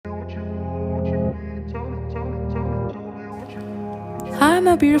Hi,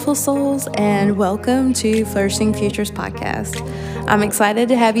 my beautiful souls, and welcome to Flourishing Futures Podcast. I'm excited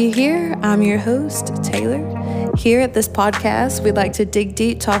to have you here. I'm your host, Taylor. Here at this podcast, we'd like to dig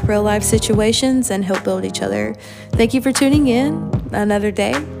deep, talk real life situations, and help build each other. Thank you for tuning in another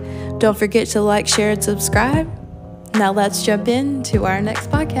day. Don't forget to like, share, and subscribe. Now let's jump into our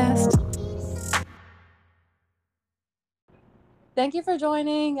next podcast. Thank you for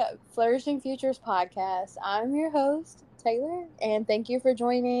joining Flourishing Futures Podcast. I'm your host, Taylor, and thank you for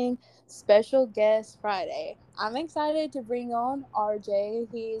joining Special Guest Friday. I'm excited to bring on RJ.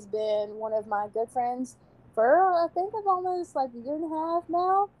 He's been one of my good friends for, I think, of almost like a year and a half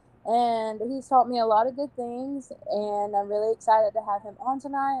now, and he's taught me a lot of good things, and I'm really excited to have him on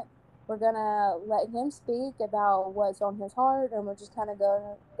tonight. We're going to let him speak about what's on his heart, and we're just kind of going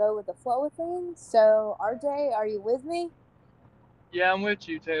to go with the flow of things. So, RJ, are you with me? Yeah, I'm with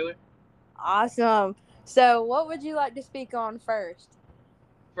you, Taylor. Awesome. So, what would you like to speak on first?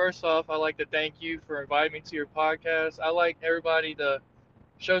 First off, I'd like to thank you for inviting me to your podcast. I like everybody to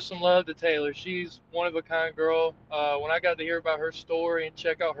show some love to Taylor. She's one of a kind girl. When I got to hear about her story and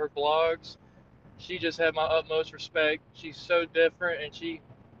check out her blogs, she just had my utmost respect. She's so different, and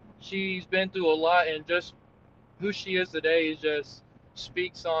she's been through a lot, and just who she is today is just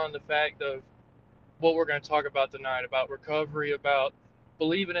speaks on the fact of what we're going to talk about tonight, about recovery, about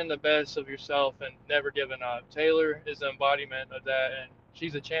believing in the best of yourself and never giving up. Taylor is the embodiment of that, and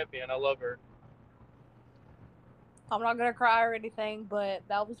she's a champion. I love her. I'm not going to cry or anything, but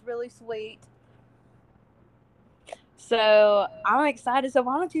that was really sweet. So, I'm excited. So,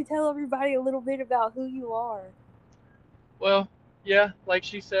 why don't you tell everybody a little bit about who you are? Well, yeah, like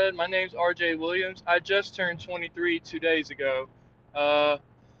she said, my name's RJ Williams. I just turned 23 2 days ago. Uh,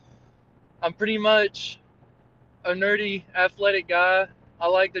 I'm pretty much a nerdy, athletic guy. I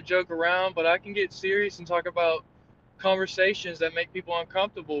like to joke around, but I can get serious and talk about conversations that make people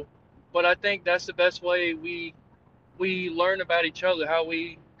uncomfortable. But I think that's the best way we learn about each other, how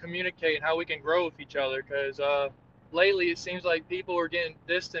we communicate, how we can grow with each other. Because lately it seems like people are getting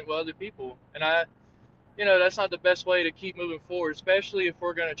distant with other people, and that's not the best way to keep moving forward, especially if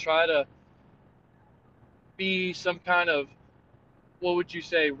we're going to try to be some kind of, what would you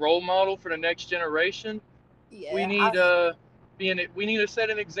say, role model for the next generation. We Yeah, need we need to set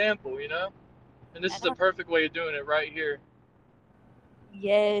an example. And this is the I, perfect way of doing it right here.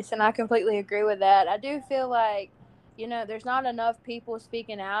 yes, and I completely agree with that. I do feel like, there's not enough people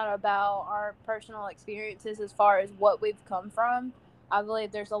speaking out about our personal experiences as far as what we've come from. I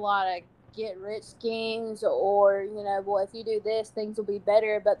believe there's a lot of get rich schemes or, well, if you do this, things will be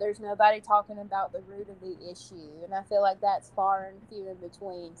better, but there's nobody talking about the root of the issue. And I feel like that's far and few in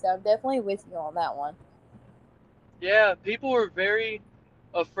between. So I'm definitely with you on that one. Yeah, people are very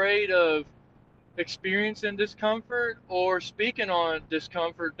afraid of experiencing discomfort or speaking on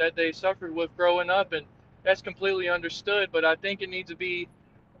discomfort that they suffered with growing up, and that's completely understood. But I think it needs to be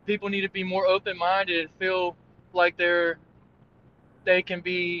people need to be more open-minded and feel like they can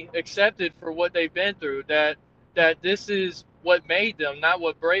be accepted for what they've been through, that this is what made them, not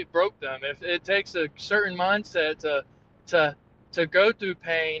what broke them. If it takes a certain mindset to to go through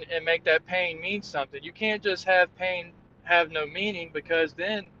pain and make that pain mean something. You can't just have pain have no meaning, because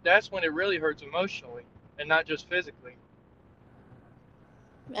then that's when it really hurts emotionally and not just physically.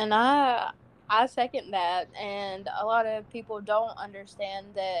 And I second that, and a lot of people don't understand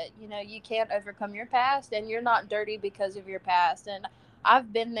that, you can't overcome your past and you're not dirty because of your past. And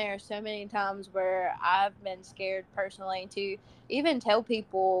I've been there so many times where I've been scared personally to even tell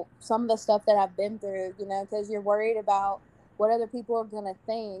people some of the stuff that I've been through, because you're worried about what other people are going to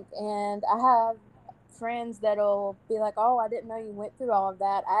think. And I have friends that'll be like, "Oh, I didn't know you went through all of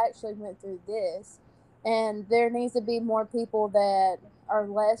that. I actually went through this." And there needs to be more people that are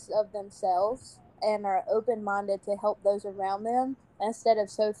less of themselves and are open minded to help those around them instead of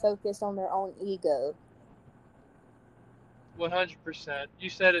so focused on their own ego. 100%.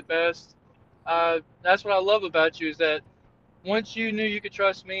 You said it best. That's what I love about you, is that once you knew you could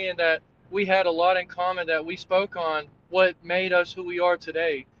trust me and that we had a lot in common, that we spoke on what made us who we are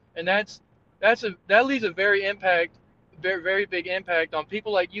today. And that leaves a very, very big impact on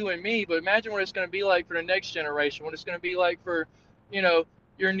people like you and me. But imagine what it's going to be like for the next generation, what it's going to be like for, you know,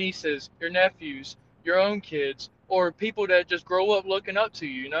 your nieces, your nephews, your own kids, or people that just grow up looking up to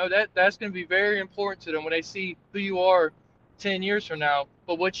you. That's going to be very important to them when they see who you are 10 years from now,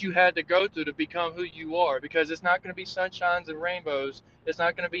 but what you had to go through to become who you are, because it's not going to be sunshines and rainbows. It's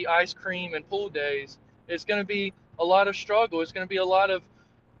not going to be ice cream and pool days. It's going to be a lot of struggle. It's going to be a lot of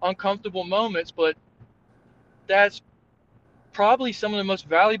uncomfortable moments, but that's probably some of the most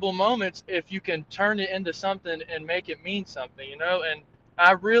valuable moments if you can turn it into something and make it mean something, you know. And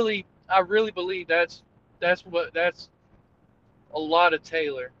I really believe that's a lot of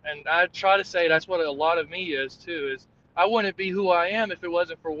Taylor, and I try to say that's what a lot of me is too. Is I wouldn't be who I am if it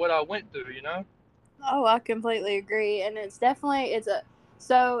wasn't for what I went through, you know. Oh, I completely agree. And it's definitely it's a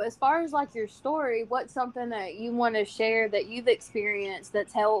so as far as like your story, what's something that you want to share that you've experienced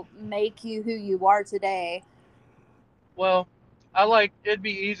that's helped make you who you are today? Well, I like it'd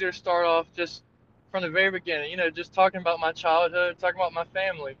be easier to start off just from the very beginning, you know, just talking about my childhood, talking about my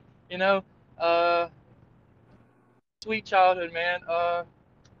family, you know. Uh, Sweet childhood, man.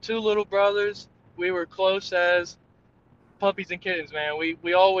 Two little brothers. We were close as puppies and kittens, man.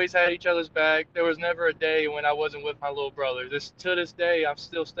 We always had each other's back. There was never a day when I wasn't with my little brother. This to this day, I've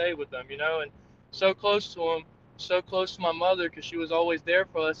still stayed with them, you know, and so close to him, so close to my mother because she was always there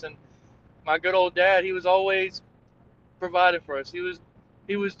for us, and my good old dad, he was always providing for us. He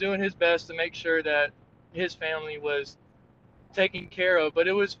was doing his best to make sure that his family was taken care of, but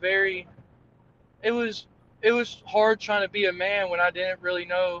it was it was hard trying to be a man when I didn't really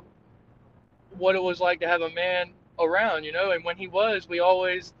know what it was like to have a man around, you know. And when he was, we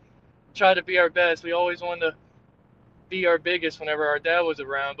always tried to be our best. We always wanted to be our biggest whenever our dad was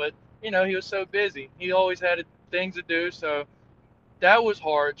around. But you know, he was so busy. He always had things to do. So that was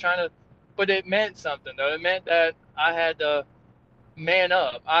hard trying to. But it meant something though. It meant that I had to man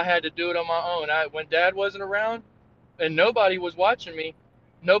up. I had to do it on my own. When dad wasn't around and nobody was watching me,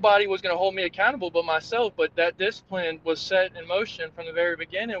 nobody was going to hold me accountable but myself. But that discipline was set in motion from the very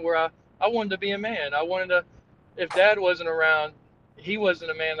beginning where I wanted to be a man. I wanted to, if dad wasn't around, he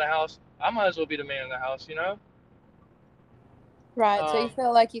wasn't a man in the house, I might as well be the man in the house, you know? Right. So you Um,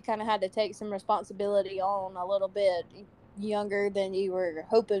 feel like you kind of had to take some responsibility on a little bit younger than you were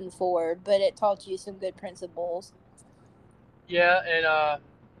hoping for, but it taught you some good principles. yeah, and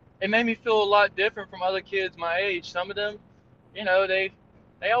it made me feel a lot different from other kids my age. Some of them, you know, they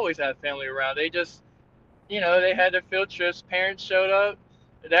always had family around. They just, you know, they had their field trips. Parents showed up.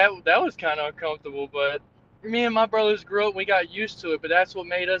 That was kind of uncomfortable, but me and my brothers grew up. We got used to it, but that's what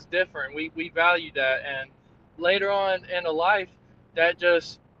made us different. We valued that, and later on in the life, that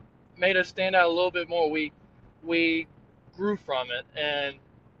just made us stand out a little bit more. We grew from it, and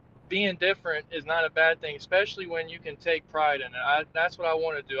being different is not a bad thing, especially when you can take pride in it. That's what I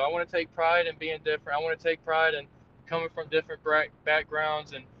want to do. I want to take pride in being different. I want to take pride in coming from different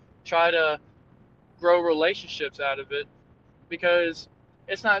backgrounds and try to grow relationships out of it because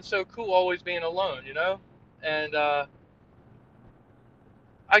it's not so cool always being alone, you know? And I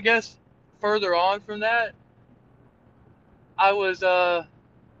guess further on from that, I was,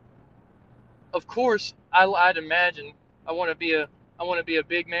 of course, I'd imagine I want to be a, I want to be a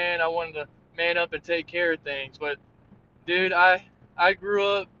big man. I wanted to man up and take care of things. But dude, I grew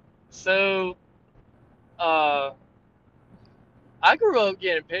up so, uh, I grew up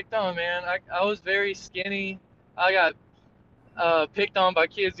getting picked on, man. I was very skinny. I got picked on by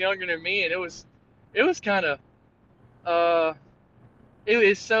kids younger than me, and it was kind of uh, it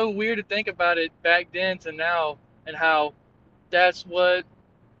is so weird to think about it back then to now and how that's what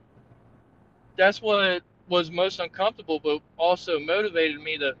that's what was most uncomfortable but also motivated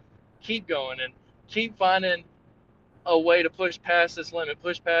me to keep going and keep finding a way to push past this limit,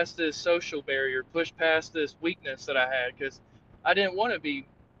 push past this social barrier, push past this weakness that I had because I didn't want to be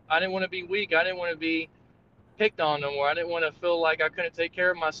I didn't want to be weak. I didn't want to be picked on no more. I didn't want to feel like I couldn't take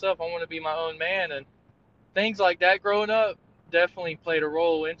care of myself. I want to be my own man, and things like that growing up definitely played a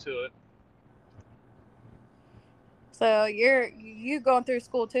role into it. So you going through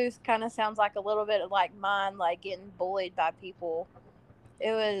school too kind of sounds like a little bit like mine, like getting bullied by people.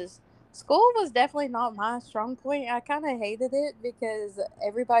 It was school was definitely not my strong point. I kind of hated it because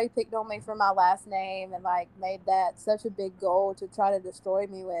everybody picked on me for my last name and like made that such a big goal to try to destroy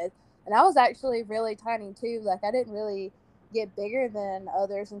me with. And I was actually really tiny too. Like I didn't really get bigger than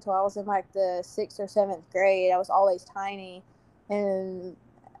others until I was in like the 6th or 7th grade. I was always tiny and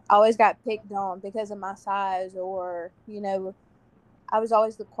I always got picked on because of my size or, I was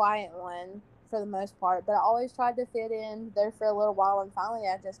always the quiet one for the most part, but I always tried to fit in there for a little while. And finally,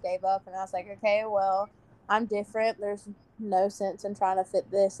 I just gave up and I was like, okay, well, I'm different. There's no sense in trying to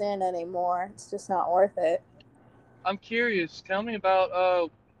fit this in anymore. It's just not worth it. I'm curious. Tell me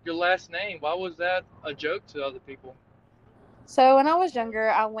about your last name. Why was that a joke to other people? So when I was younger,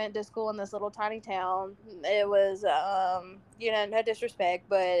 I went to school in this little tiny town. It was, no disrespect,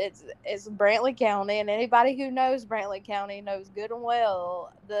 but it's Brantley County, and anybody who knows Brantley County knows good and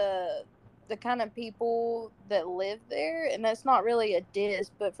well the kind of people that live there. And that's not really a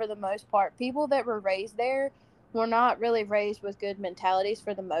diss, but for the most part, people that were raised there were not really raised with good mentalities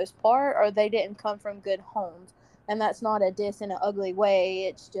for the most part, or they didn't come from good homes. And that's not a diss in an ugly way.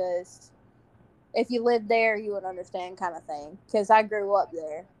 It's just, if you lived there, you would understand, kind of thing. Because I grew up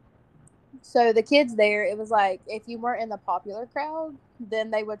there. So the kids there, it was like if you weren't in the popular crowd,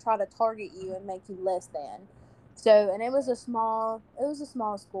 then they would try to target you and make you less than. So, and it was a small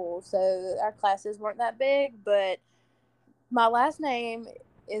school, so our classes weren't that big, but my last name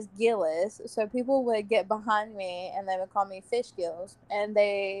is Gillis, so people would get behind me and they would call me Fish Gills, and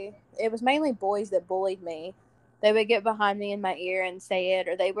it was mainly boys that bullied me. They would get behind me in my ear and say it,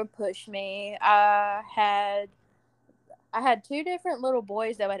 or they would push me. I had two different little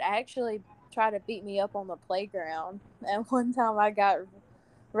boys that would actually try to beat me up on the playground. And one time I got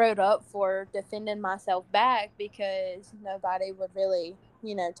wrote up for defending myself back because nobody would really,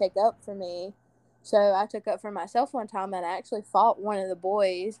 take up for me. So I took up for myself one time and I actually fought one of the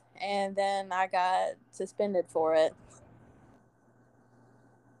boys, and then I got suspended for it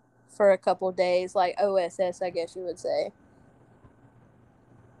for a couple days, like OSS, I guess you would say.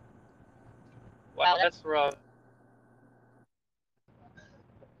 Wow, that's rough.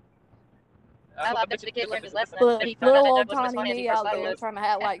 I bet you the kid learned his lesson, and he found out Little that old wasn't as tiny funny as he me first out thought it there was. trying to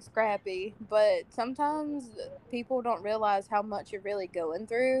act like Scrappy. But sometimes people don't realize how much you're really going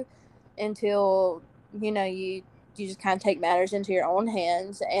through until you just kind of take matters into your own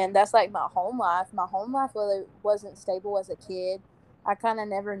hands. And that's like my home life. My home life really wasn't stable as a kid. I kind of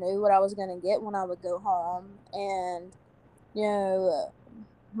never knew what I was going to get when I would go home. And you know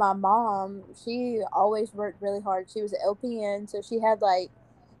my mom, she always worked really hard. She was an LPN, so she had like,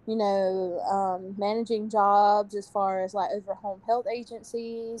 managing jobs as far as like over home health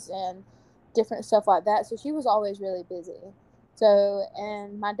agencies and different stuff like that. So she was always really busy. So,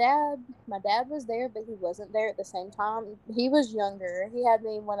 and my dad was there, but he wasn't there at the same time. He was younger. He had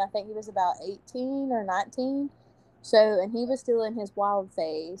me when I think he was about 18 or 19. So, and he was still in his wild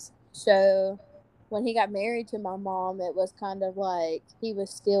phase. So, when he got married to my mom, it was kind of like he was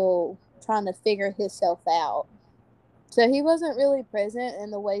still trying to figure himself out. So he wasn't really present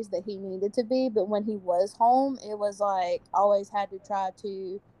in the ways that he needed to be, but when he was home, it was like always had to try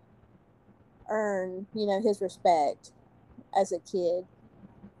to earn, his respect as a kid.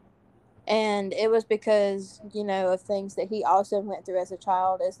 And it was because, of things that he also went through as a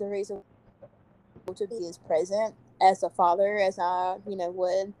child as the reason to be as present as a father as I,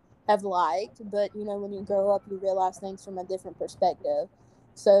 would have liked. But, when you grow up, you realize things from a different perspective.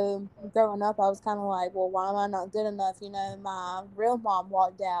 So growing up, I was kind of like, well, why am I not good enough? My real mom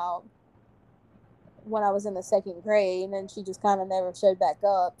walked out when I was in the second grade, and she just kind of never showed back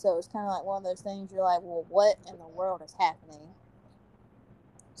up. So it was kind of like one of those things you're like, well, what in the world is happening?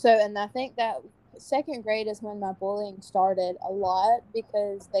 So, and I think that second grade is when my bullying started a lot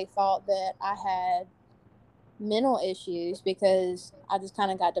because they thought that I had mental issues because I just kind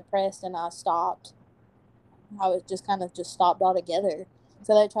of got depressed and I stopped. I was just kind of just stopped altogether.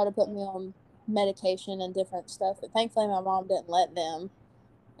 So they tried to put me on medication and different stuff, but thankfully my mom didn't let them.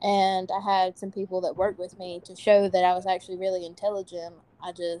 And I had some people that worked with me to show that I was actually really intelligent. I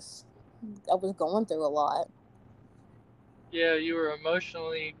was going through a lot. Yeah, you were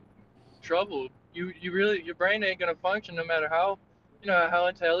emotionally troubled. You really your brain ain't gonna function no matter how how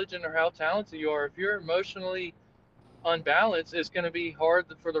intelligent or how talented you are. If you're emotionally unbalanced, it's gonna be hard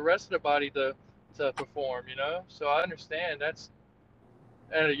for the rest of the body to perform. So I understand that's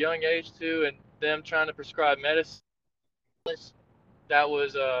at a young age too, and them trying to prescribe medicine that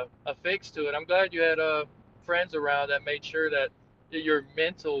was a fix to it. I'm glad you had friends around that made sure that your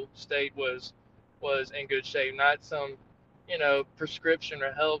mental state was in good shape, not some prescription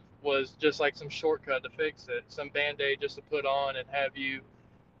or help was just like some shortcut to fix it, some band-aid just to put on and have you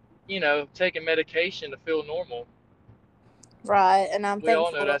taking medication to feel normal. Right. And I'm We all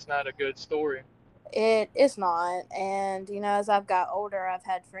know thankful that's not a good story. it's not. And, as I've got older, I've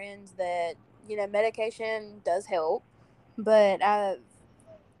had friends that, medication does help. But I've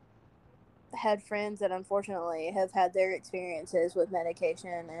had friends that unfortunately have had their experiences with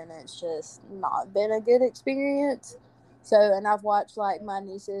medication and it's just not been a good experience. So, and I've watched like my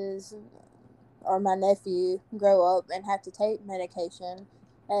nieces or my nephew grow up and have to take medication,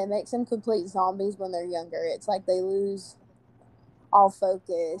 and it makes them complete zombies when they're younger. It's like they lose all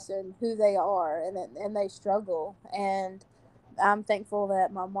focus and who they are, and they struggle. And I'm thankful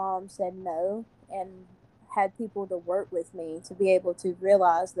that my mom said no and had people to work with me to be able to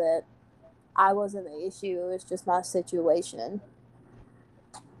realize that I wasn't the issue. It was just my situation.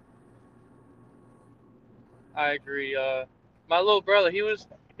 I agree. My little brother, he was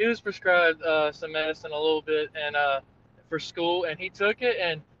prescribed some medicine a little bit and for school, and he took it,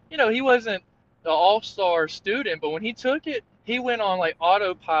 and he wasn't. the all-star student, but when he took it, he went on like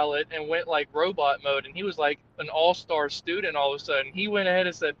autopilot and went like robot mode, and he was like an all-star student all of a sudden. He went ahead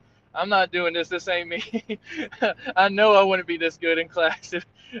and said, "I'm not doing this. This ain't me. I know I want to be this good in class.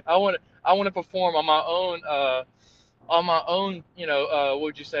 I want to perform on my own, what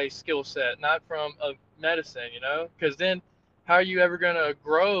would you say, skill set, not from a medicine, because then how are you ever gonna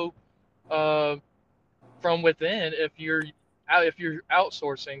grow uh, from within if you're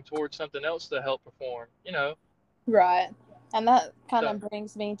outsourcing towards something else to help perform, Right. And that kind So of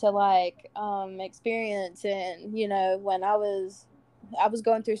brings me to like experience, and when I was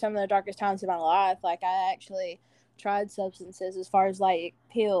going through some of the darkest times of my life. Like, I actually tried substances, as far as like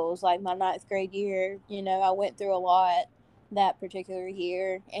pills. Like, my ninth grade year, I went through a lot that particular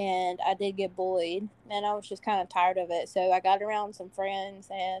year, and I did get bullied, and I was just kind of tired of it. So I got around some friends,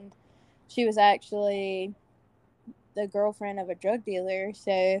 and she was actually the girlfriend of a drug dealer.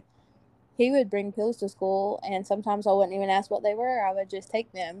 So he would bring pills to school, and sometimes I wouldn't even ask what they were. I would just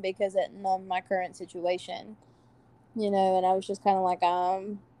take them because it numbed my current situation, and I was just kind of like,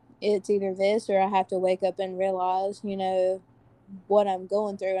 it's either this or I have to wake up and realize, what I'm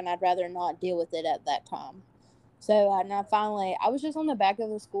going through, and I'd rather not deal with it at that time. So, and I was just on the back of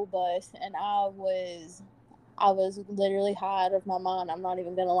the school bus, and I was literally high out of my mind. I'm not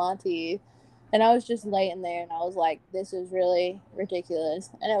even gonna lie to you. And I was just laying there, and I was like, this is really ridiculous.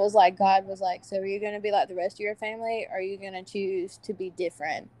 And it was like, God was like, so are you going to be like the rest of your family, or are you going to choose to be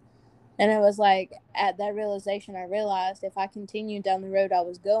different? And it was like, at that realization, I realized if I continued down the road I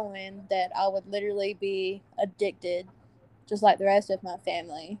was going, that I would literally be addicted, just like the rest of my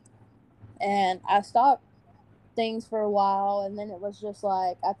family. And I stopped things for a while, and then it was just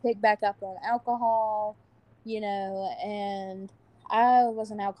like I picked back up on alcohol, and I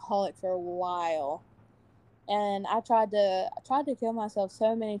was an alcoholic for a while. And I tried to kill myself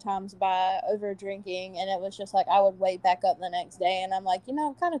so many times by over drinking, and it was just like I would wake back up the next day, and I'm like,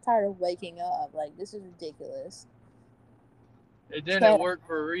 I'm kind of tired of waking up. Like, this is ridiculous. it didn't So, work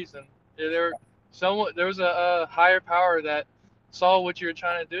for a reason. There was a higher power that saw what you were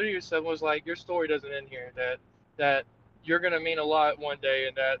trying to do to yourself and was like, your story doesn't end here. That you're gonna mean a lot one day,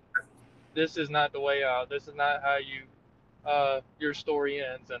 and that this is not the way out. This is not how your story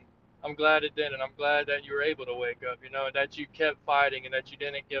ends. And I'm glad it didn't. I'm glad that you were able to wake up, and that you kept fighting and that you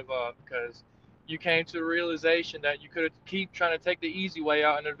didn't give up, because you came to a realization that you could have keep trying to take the easy way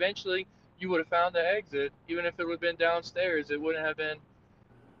out, and eventually you would have found the exit. Even if it would have been downstairs, it wouldn't have been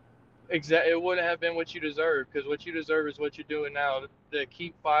what you deserve, because what you deserve is what you're doing now, to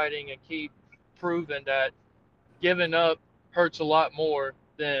keep fighting and keep proving that giving up hurts a lot more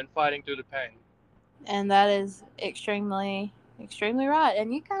than fighting through the pain. and that is extremely, extremely right.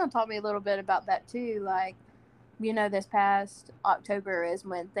 And you kind of taught me a little bit about that too. Like, this past October is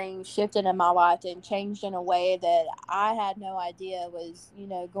when things shifted in my life and changed in a way that I had no idea was,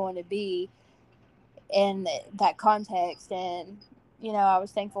 going to be in that context. And, I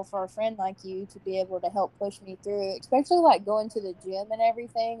was thankful for a friend like you to be able to help push me through, especially like going to the gym and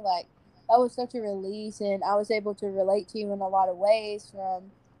everything. Like, that was such a release, and I was able to relate to you in a lot of ways from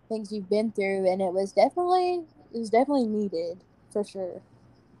things you've been through. And it was definitely needed, for sure.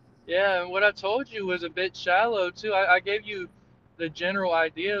 Yeah, and what I told you was a bit shallow too. I gave you the general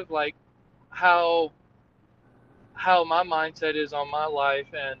idea of like how how my mindset is on my life,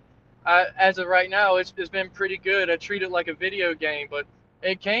 and as of right now, it's been pretty good. I treat it like a video game, but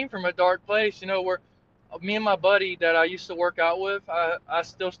it came from a dark place, where me and my buddy that I used to work out with, I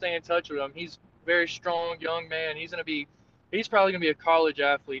still stay in touch with him. He's a very strong young man. He's probably gonna be a college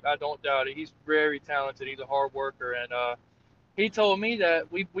athlete. I don't doubt it. He's very talented. He's a hard worker, and he told me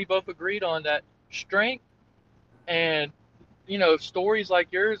that we both agreed on that strength and stories like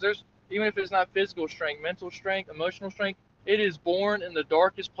yours. There's even if it's not physical strength, mental strength, emotional strength, it is born in the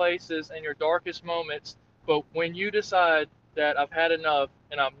darkest places and your darkest moments. But when you decide that I've had enough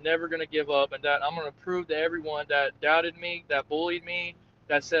and I'm never going to give up, and that I'm going to prove to everyone that doubted me, that bullied me,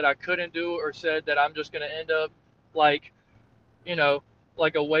 that said I couldn't do it, or said that I'm just going to end up like you know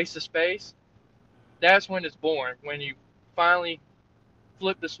like a waste of space, that's when it's born, when you finally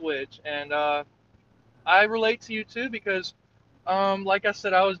flip the switch. And I relate to you too, because like I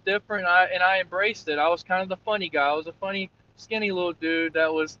said, I was different. I embraced it. I was kind of the funny guy. I was a funny, skinny little dude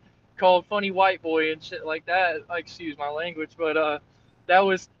that was called funny white boy and shit like that. Excuse my language, but that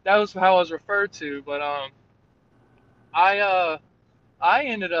was how I was referred to. But I uh, I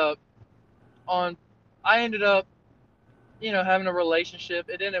ended up on, I ended up having a relationship.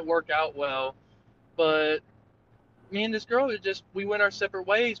 It didn't work out well, but me and this girl, we went our separate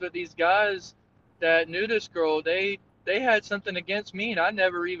ways. But these guys that knew this girl, they had something against me, and I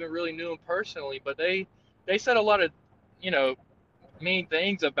never even really knew them personally, but they said a lot of, you know, mean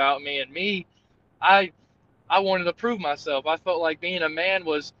things about me, and me, I I wanted to prove myself. I felt like being a man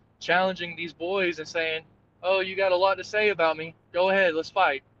was challenging these boys and saying, "Oh, you got a lot to say about me. Go ahead, let's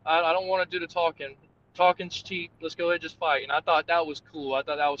fight. I don't want to do the talking. Talking's cheap. Let's go ahead, just fight." And I thought that was cool. I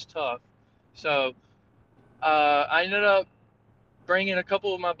thought that was tough. So I ended up bringing a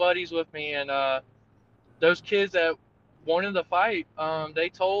couple of my buddies with me, and those kids that wanted to fight, they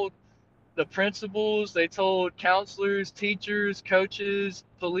told the principals, they told counselors, teachers, coaches,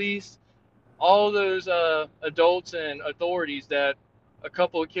 police, all those adults and authorities that a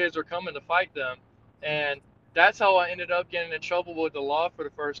couple of kids were coming to fight them. And that's how I ended up getting in trouble with the law for the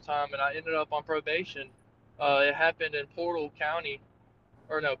first time, and I ended up on probation. It happened in Portal County,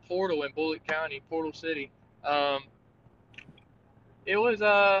 or no, Portal in Bullitt County, Portal City. Um, it was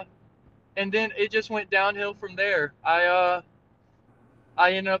and then it just went downhill from there. I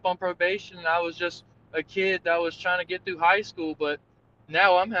ended up on probation, and I was just a kid that was trying to get through high school, but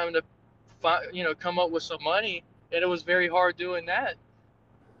now I'm having to come up with some money, and it was very hard doing that.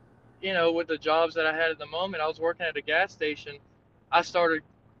 With the jobs that I had at the moment, I was working at a gas station. I started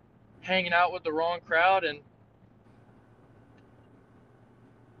hanging out with the wrong crowd, and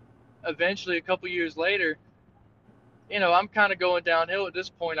eventually, a couple years later, I'm kind of going downhill at this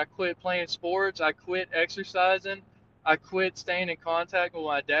point. I quit playing sports. I quit exercising. I quit staying in contact with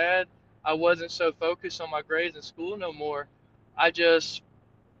my dad. I wasn't so focused on my grades in school no more. I just,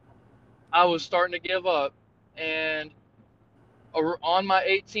 I was starting to give up. And on my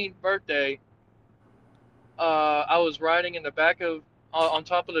 18th birthday, I was riding in the back of, on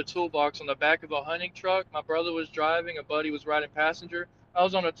top of the toolbox on the back of a hunting truck. My brother was driving, a buddy was riding passenger. I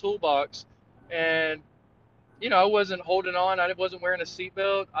was on a toolbox, and I wasn't holding on. I wasn't wearing a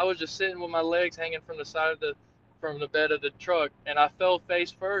seatbelt. I was just sitting with my legs hanging from the side of from the bed of the truck, and I fell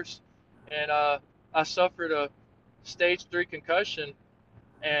face first, and I suffered a stage 3 concussion,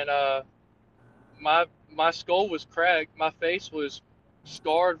 and my skull was cracked. My face was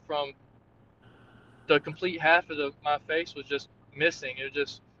scarred from the complete half of my face was just missing. It was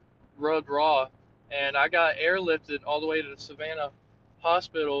just rubbed raw, and I got airlifted all the way to the Savannah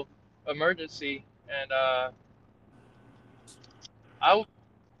Hospital emergency, and I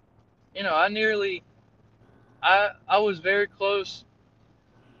I nearly I was very close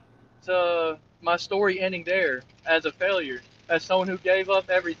to my story ending there as a failure, as someone who gave up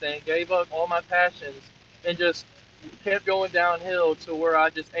everything, gave up all my passions, and just kept going downhill to where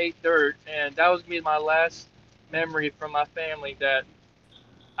I just ate dirt. And that was me my last memory from my family, that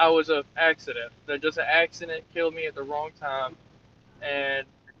I was an accident, that just an accident killed me at the wrong time. And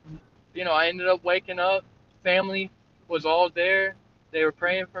I ended up waking up. Family was all there. They were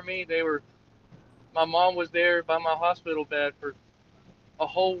praying for me. My mom was there by my hospital bed for a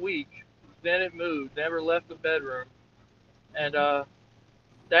whole week. Then it moved, never left the bedroom. And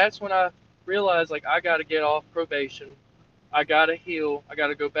that's when I realized, like, I got to get off probation. I got to heal. I got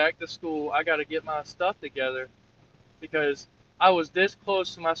to go back to school. I got to get my stuff together, because I was this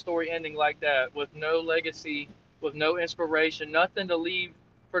close to my story ending like that, with no legacy, with no inspiration, nothing to leave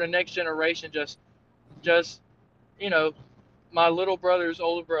for the next generation. Just, you know, my little brother's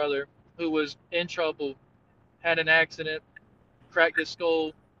older brother, who was in trouble, had an accident, cracked his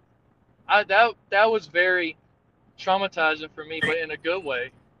skull. That was very traumatizing for me, but in a good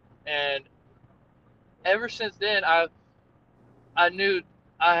way. And ever since then, I knew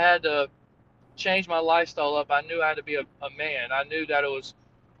I had to change my lifestyle up. I knew I had to be a man. I knew that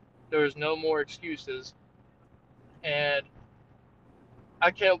there was no more excuses, and I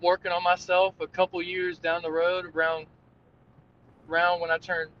kept working on myself. A couple years down the road, around when I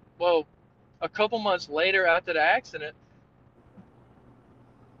turned, well, a couple months later after the accident,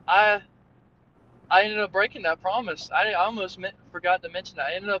 I I ended up breaking that promise. I almost forgot to mention that.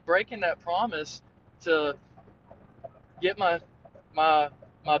 I ended up breaking that promise to get my my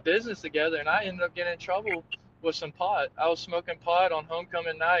business together, and I ended up getting in trouble with some pot. I was smoking pot on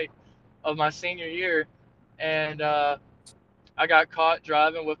homecoming night of my senior year, and I got caught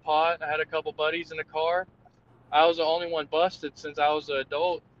driving with pot. I had a couple buddies in the car. I was the only one busted since I was an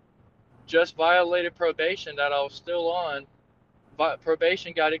adult. Just violated probation that I was still on.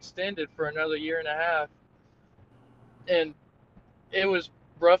 Probation got extended for another year and a half, and it was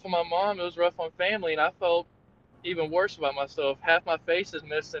rough on my mom. It was rough on family, and I felt even worse about myself. Half my face is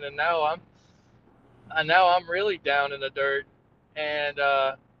missing, and now I'm really down in the dirt. And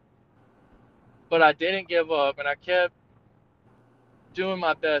but I didn't give up, and I kept doing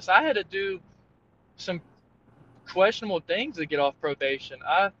my best. I had to do some questionable things to get off probation.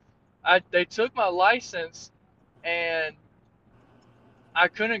 They took my license and I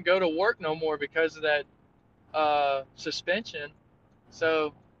couldn't go to work no more because of that suspension.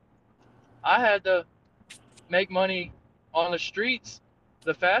 So I had to make money on the streets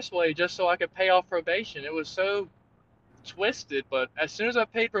the fast way just so I could pay off probation. It was so twisted, but as soon as I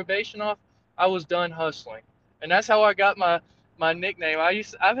paid probation off, I was done hustling, and that's how I got my nickname.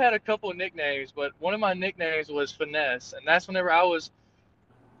 I've had a couple of nicknames, but one of my nicknames was Finesse, and that's whenever I was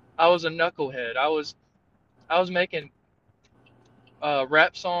a knucklehead. I was making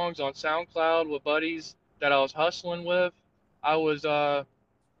rap songs on SoundCloud with buddies that I was hustling with. I was I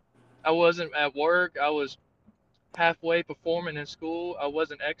wasn't at work. I was halfway performing in school. I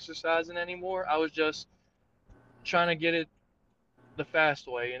wasn't exercising anymore. I was just trying to get it the fast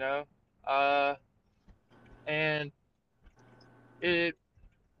way, you know. Uh, and it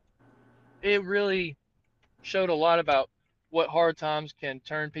it really showed a lot about what hard times can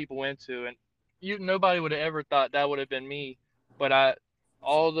turn people into. And nobody would have ever thought that would have been me, but I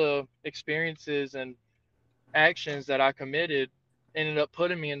all the experiences and actions that I committed ended up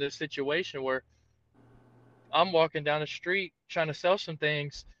putting me in this situation where I'm walking down the street trying to sell some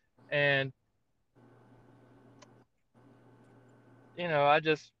things, and I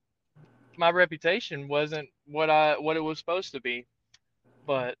just my reputation wasn't what it was supposed to be.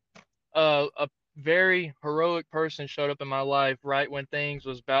 But a very heroic person showed up in my life right when things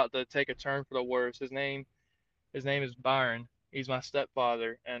was about to take a turn for the worse. His name is Byron. He's my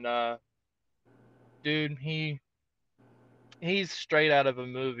stepfather, and dude, he's straight out of a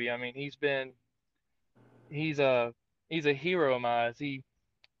movie. I mean, he's a he's a hero of mine. He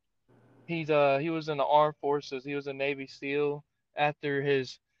was in the armed forces. He was a Navy SEAL. After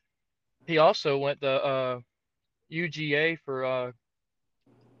his he also went to UGA for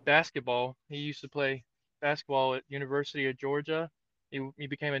basketball. He used to play basketball at University of Georgia. He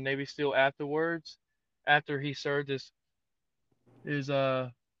became a Navy SEAL afterwards. After he served his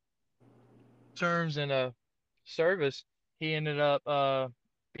terms in a service, he ended up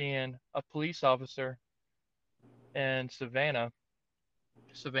being a police officer in Savannah,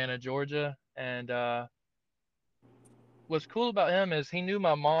 Georgia. And what's cool about him is he knew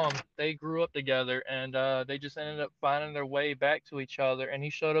my mom. They grew up together, and they just ended up finding their way back to each other. And he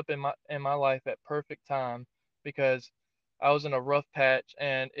showed up in my life at perfect time because I was in a rough patch,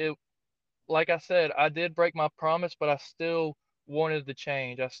 and it like I said, I did break my promise, but I still wanted to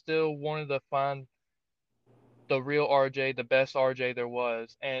change. I still wanted to find the real RJ, the best RJ there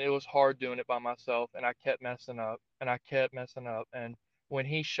was. And it was hard doing it by myself. And I kept messing up and I kept messing up. And when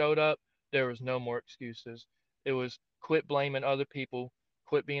he showed up, there was no more excuses. It was quit blaming other people,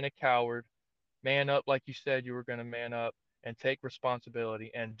 quit being a coward, man up like you said you were going to man up, and take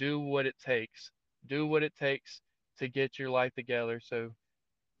responsibility and do what it takes. Do what it takes to get your life together so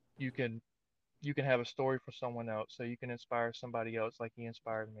you can you can have a story for someone else, so you can inspire somebody else like he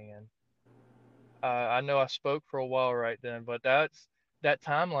inspired me. And I know I spoke for a while right then, but that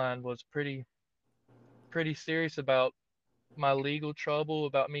timeline was pretty serious about my legal trouble,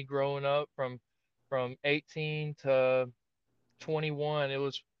 about me growing up from 18 to 21. It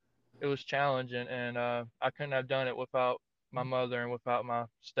was challenging, and I couldn't have done it without my mother and without my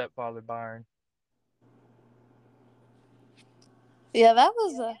stepfather Byron. Yeah, that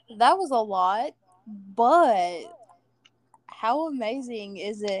was a lot, but how amazing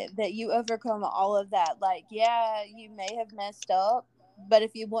is it that you overcome all of that? Like, yeah, you may have messed up, but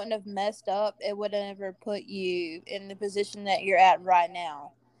if you wouldn't have messed up, it would have never put you in the position that you're at right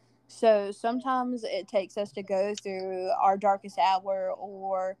now. So sometimes it takes us to go through our darkest hour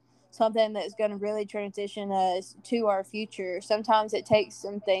or something that's going to really transition us to our future. Sometimes it takes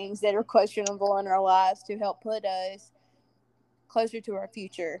some things that are questionable in our lives to help put us closer to our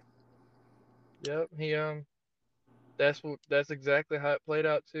future. Yep, that's exactly how it played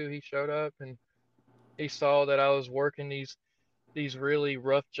out too. He showed up and he saw that I was working these really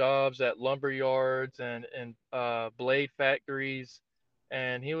rough jobs at lumber yards and blade factories.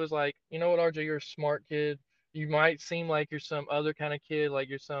 And he was like, you know what, RJ, you're a smart kid. You might seem like you're some other kind of kid, like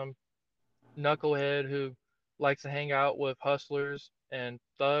you're some knucklehead who likes to hang out with hustlers and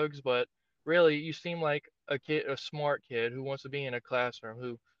thugs, but really you seem like a smart kid who wants to be in a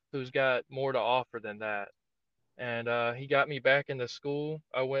classroom, who's got more to offer than that. And he got me back into school.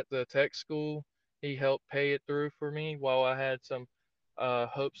 I went to tech school. He helped pay it through for me while I had some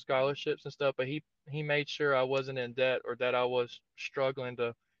Hope scholarships and stuff. But he made sure I wasn't in debt or that I was struggling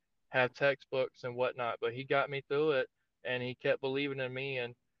to have textbooks and whatnot. But he got me through it, and he kept believing in me.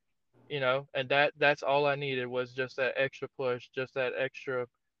 And and that's all I needed was just that extra push, just that extra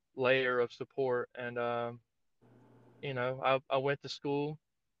layer of support. And I went to school.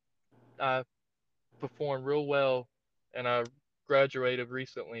 I performed real well, and I graduated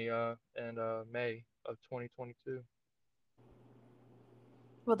recently in May of 2022.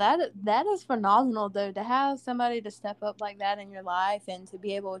 Well, that is phenomenal though, to have somebody to step up like that in your life and to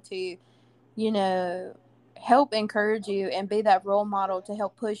be able to, you know, help encourage you and be that role model to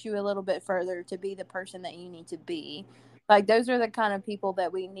help push you a little bit further to be the person that you need to be. Like those are the kind of people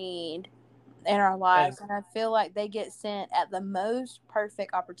that we need in our And lives, and I feel like they get sent at the most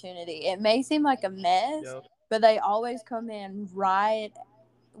perfect opportunity. It may seem like a mess, yep, but they always come in right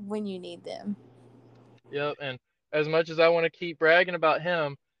when you need them. yep. And as much as I want to keep bragging about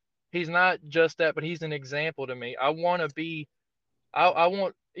him, he's not just that, but he's an example to me. I want to be I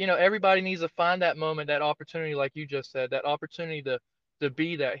want, everybody needs to find that moment, that opportunity, like you just said, that opportunity to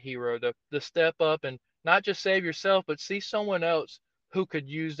be that hero, to step up and not just save yourself, but see someone else who could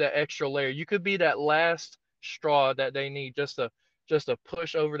use that extra layer. You could be that last straw that they need just to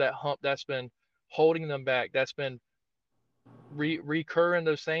push over that hump that's been holding them back, that's been recurring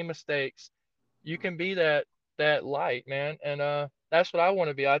those same mistakes. You can be that light, man, and that's what I want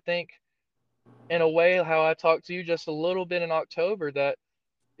to be. I think in a way how I talked to you just a little bit in October that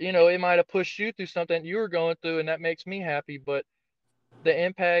it might have pushed you through something you were going through, and that makes me happy. But the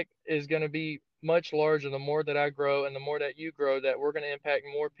impact is going to be much larger the more that I grow and the more that you grow. That we're going to impact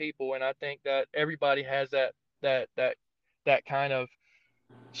more people, and I think that everybody has that that that kind of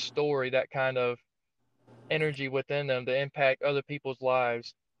story, that kind of energy within them to impact other people's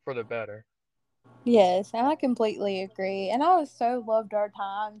lives for the better. Yes, and I completely agree. And I was so loved our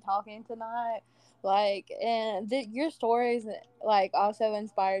time talking tonight. Like, and your stories, like, also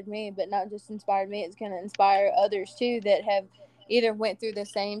inspired me, but not just inspired me, it's going to inspire others too that have either went through the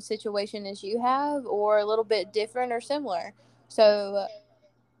same situation as you have or a little bit different or similar. So,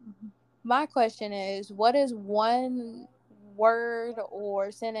 my question is, what is one word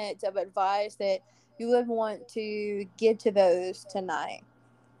or sentence of advice that you would want to give to those tonight?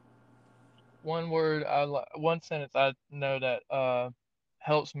 One sentence I know that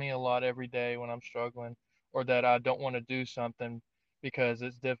helps me a lot every day when I'm struggling, or that I don't want to do something because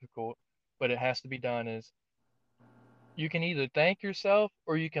it's difficult, but it has to be done, is you can either thank yourself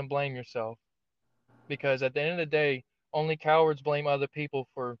or you can blame yourself. Because at the end of the day, only cowards blame other people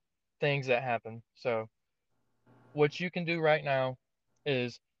for things that happen. So what you can do right now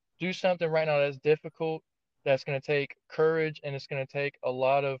is do something right now that's difficult, that's going to take courage, and it's going to take a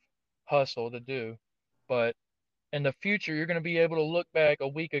lot of hustle to do. But in the future, you're going to be able to look back a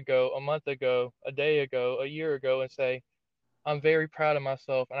week ago, a month ago, a day ago, a year ago, and say, I'm very proud of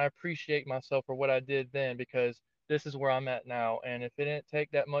myself and I appreciate myself for what I did then, because this is where I'm at now. And if it didn't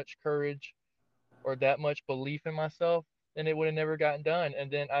take that much courage or that much belief in myself, then it would have never gotten done. And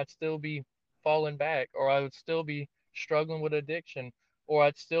then I'd still be falling back, or I would still be struggling with addiction, or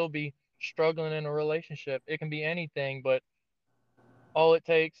I'd still be struggling in a relationship. It can be anything, but all it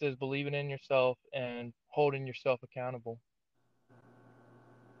takes is believing in yourself and holding yourself accountable.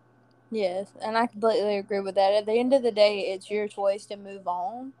 Yes, and I completely agree with that. At the end of the day, it's your choice to move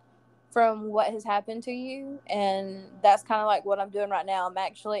on from what has happened to you. And that's kind of like what I'm doing right now. I'm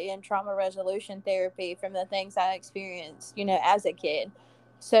actually in trauma resolution therapy from the things I experienced, as a kid.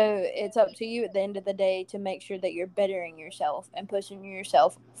 So it's up to you at the end of the day to make sure that you're bettering yourself and pushing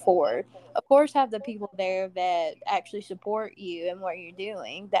yourself forward. Of course, have the people there that actually support you and what you're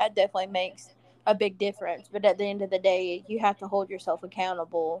doing. That definitely makes a big difference. But at the end of the day, you have to hold yourself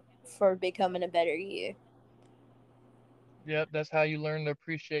accountable for becoming a better you. Yep, that's how you learn to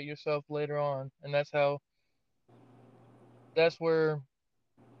appreciate yourself later on. And that's where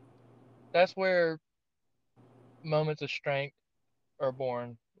that's where moments of strength are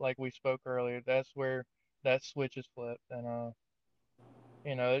born, like we spoke earlier. That's where that switch is flipped. And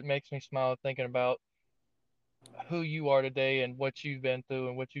it makes me smile thinking about who you are today and what you've been through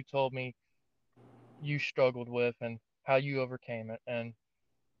and what you told me you struggled with and how you overcame it. And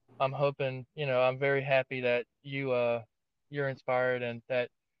I'm hoping, I'm very happy that you're inspired and that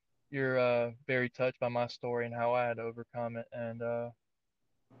you're very touched by my story and how I had to overcome it. And a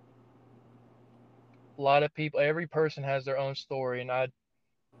lot of people, every person has their own story, and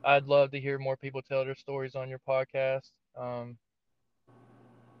I'd love to hear more people tell their stories on your podcast.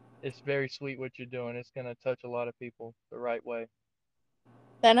 It's very sweet what you're doing. It's gonna touch a lot of people the right way.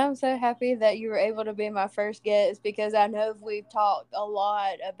 And I'm so happy that you were able to be my first guest because I know we've talked a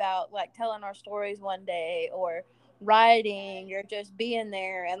lot about like telling our stories one day or writing or just being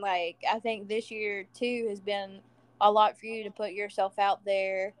there. And like, I think this year too has been a lot for you to put yourself out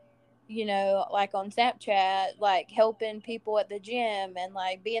there, like on Snapchat, like helping people at the gym and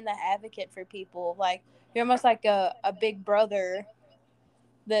like being the advocate for people. Like, you're almost like a big brother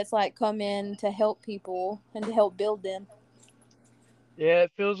that's like come in to help people and to help build them. Yeah,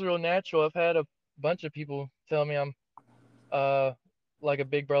 it feels real natural. I've had a bunch of people tell me I'm uh like a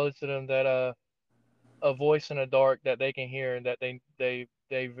big brother to them, that a voice in the dark that they can hear, and that they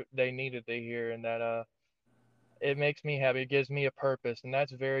needed to hear, and that it makes me happy. It gives me a purpose, and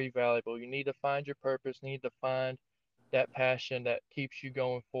that's very valuable. You need to find your purpose. You need to find that passion that keeps you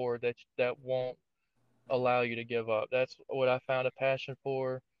going forward, that won't allow you to give up. That's what I found a passion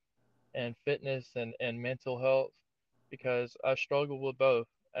for, and fitness and mental health, because I struggled with both,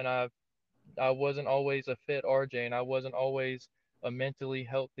 and I wasn't always a fit RJ, and I wasn't always a mentally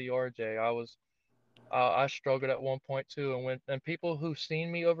healthy RJ. I struggled at one point too, and people who've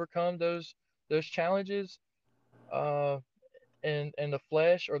seen me overcome those challenges, uh, in the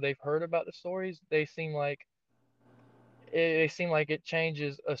flesh, or they've heard about the stories, they seem like it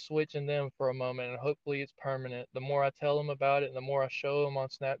changes a switch in them for a moment, and hopefully it's permanent. The more I tell them about it, and the more I show them on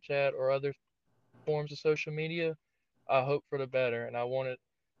Snapchat or other forms of social media, I hope for the better, and I want it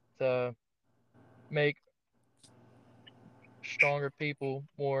to make stronger people,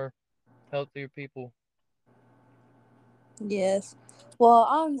 more healthier people. Yes. Well,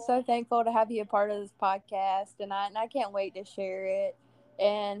 I'm so thankful to have you a part of this podcast, and I can't wait to share it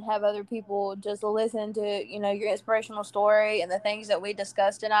and have other people just listen to, your inspirational story and the things that we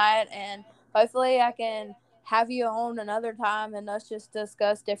discussed tonight. And hopefully, I can have you on another time and us just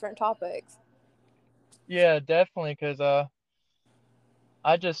discuss different topics. Yeah, definitely, because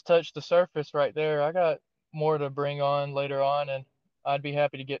I just touched the surface right there. I got more to bring on later on, and I'd be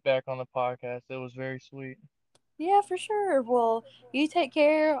happy to get back on the podcast. It was very sweet. Yeah, for sure. Well, you take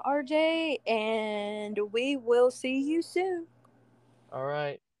care, RJ, and we will see you soon. All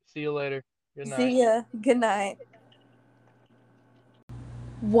right. See you later. Good night. See ya. Good night.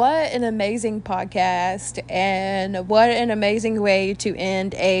 What an amazing podcast, and what an amazing way to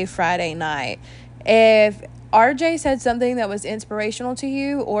end a Friday night. If RJ said something that was inspirational to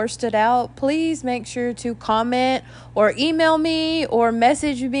you or stood out, please make sure to comment or email me or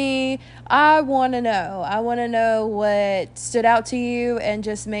message me. I want to know. I want to know what stood out to you and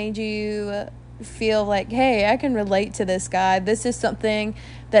just made you feel like, hey, I can relate to this guy. This is something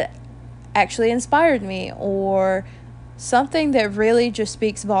that actually inspired me, or something that really just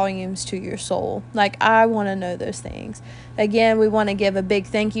speaks volumes to your soul. Like, I want to know those things. Again, we want to give a big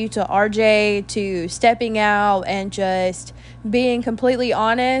thank you to RJ to stepping out and just being completely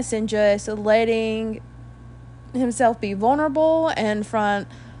honest and just letting himself be vulnerable in front,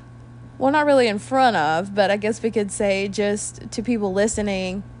 well, not really in front of, but I guess we could say just to people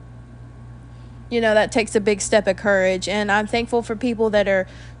listening. That takes a big step of courage. And I'm thankful for people that are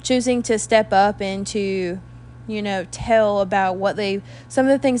choosing to step up and to, tell about some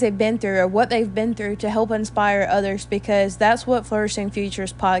of the things they've been through or what they've been through to help inspire others, because that's what Flourishing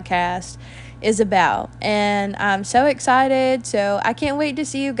Futures podcast is about. And I'm so excited. So I can't wait to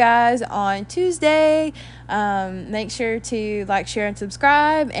see you guys on Tuesday. Make sure to like, share, and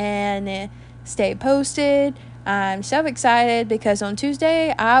subscribe, and stay posted. I'm so excited because on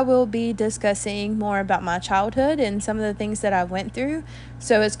Tuesday I will be discussing more about my childhood and some of the things that I went through.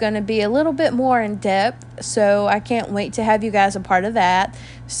 So it's going to be a little bit more in depth. So I can't wait to have you guys a part of that.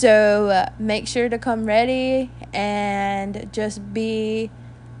 So make sure to come ready and just be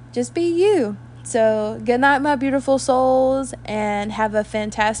you. So good night, my beautiful souls, and have a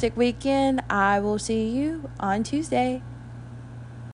fantastic weekend. I will see you on Tuesday.